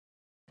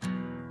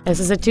This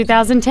is a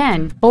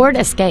 2010 Ford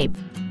Escape.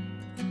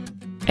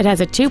 It has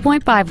a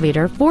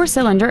 2.5-liter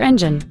four-cylinder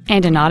engine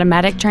and an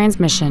automatic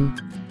transmission.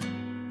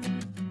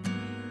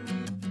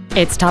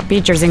 Its top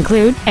features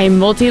include a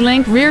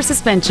multi-link rear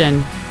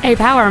suspension, a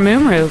power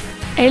moonroof,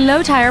 a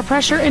low tire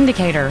pressure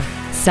indicator,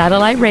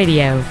 satellite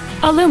radio,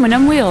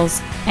 aluminum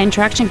wheels, and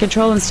traction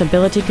control and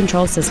stability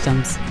control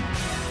systems.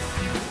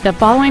 The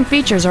following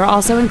features are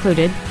also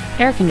included: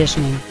 air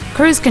conditioning,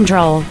 cruise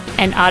control,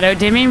 an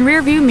auto-dimming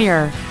rear-view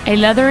mirror, a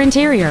leather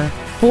interior,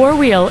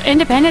 four-wheel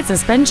independent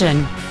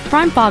suspension,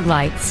 front fog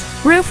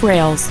lights, roof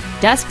rails,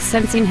 dusk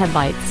sensing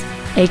headlights,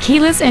 a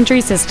keyless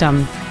entry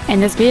system,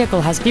 and this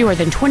vehicle has fewer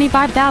than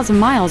 25,000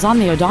 miles on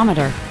the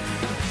odometer.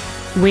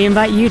 We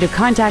invite you to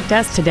contact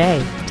us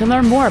today to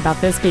learn more about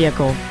this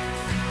vehicle.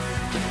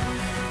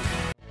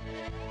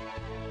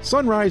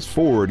 Sunrise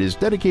Ford is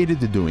dedicated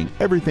to doing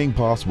everything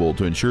possible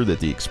to ensure that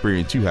the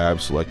experience you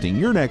have selecting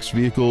your next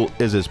vehicle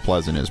is as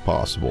pleasant as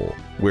possible.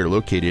 We're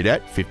located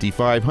at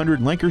 5500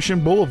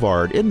 Lankershim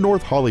Boulevard in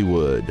North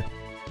Hollywood.